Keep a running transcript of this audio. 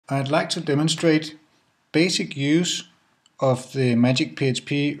I'd like to demonstrate basic use of the Magic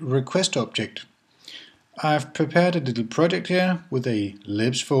PHP request object. I've prepared a little project here with a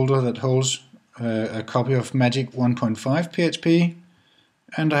libs folder that holds a copy of Magic 1.5 PHP,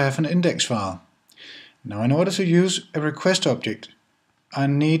 and I have an index file. Now, in order to use a request object, I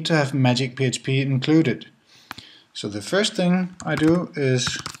need to have Magic PHP included. So the first thing I do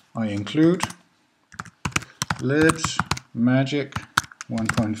is I include libs magic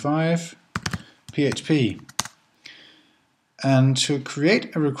 1.5 PHP. And to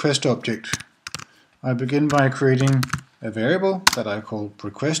create a request object, I begin by creating a variable that I call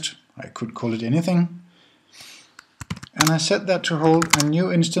request. I could call it anything. And I set that to hold a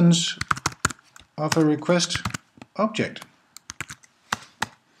new instance of a request object.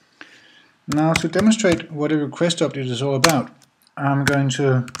 Now, to demonstrate what a request object is all about, I'm going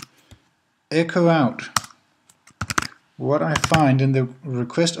to echo out what I find in the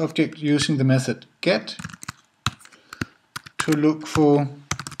request object using the method get to look for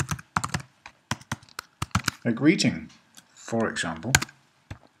a greeting, for example.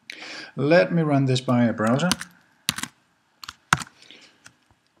 Let me run this by a browser.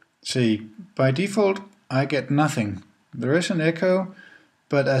 See, by default I get nothing. There is an echo,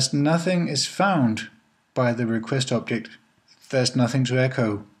 but as nothing is found by the request object, there's nothing to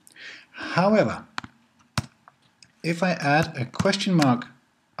echo. However, if I add a question mark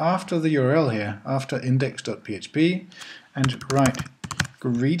after the URL here, after index.php, and write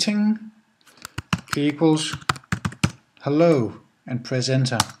greeting equals hello and press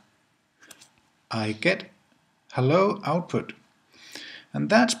enter, I get hello output. And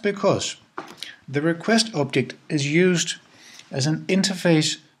that's because the request object is used as an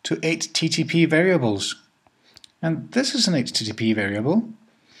interface to HTTP variables. And this is an HTTP variable.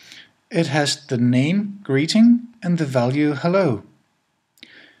 It has the name greeting and the value hello.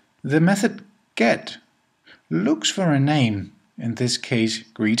 The method get looks for a name, in this case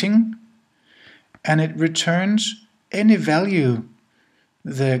greeting, and it returns any value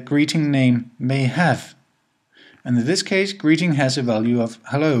the greeting name may have. And in this case, greeting has a value of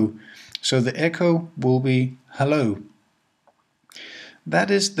hello, so the echo will be hello. That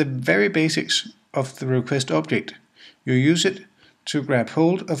is the very basics of the request object. You use it to grab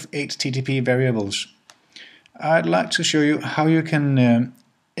hold of HTTP variables. I'd like to show you how you can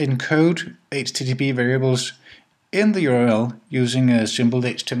encode HTTP variables in the URL using a simple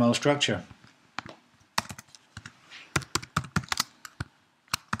HTML structure.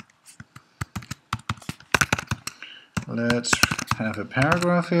 Let's have a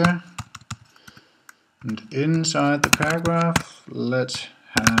paragraph here, and inside the paragraph let's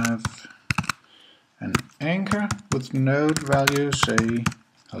have an anchor with node value, say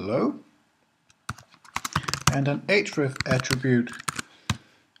hello, and an href attribute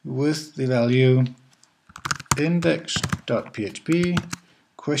with the value index.php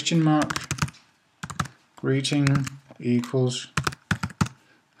question mark greeting equals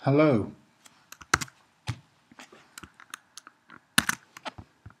hello.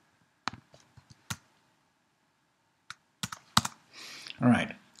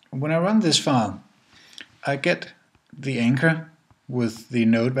 Alright, when I run this file, I get the anchor with the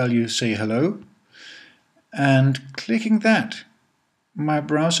node value say hello, and clicking that, my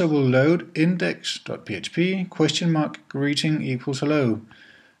browser will load index.php question mark greeting equals hello.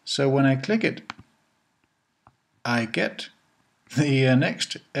 So when I click it, I get the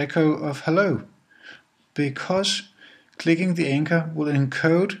next echo of hello, because clicking the anchor will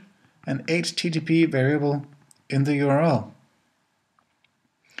encode an HTTP variable in the URL.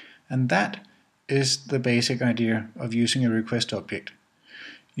 And that is the basic idea of using a request object.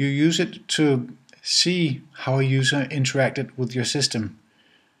 You use it to see how a user interacted with your system,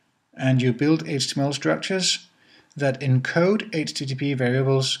 and you build HTML structures that encode HTTP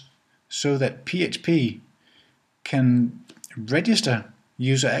variables so that PHP can register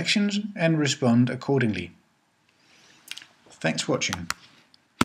user actions and respond accordingly. Thanks for watching.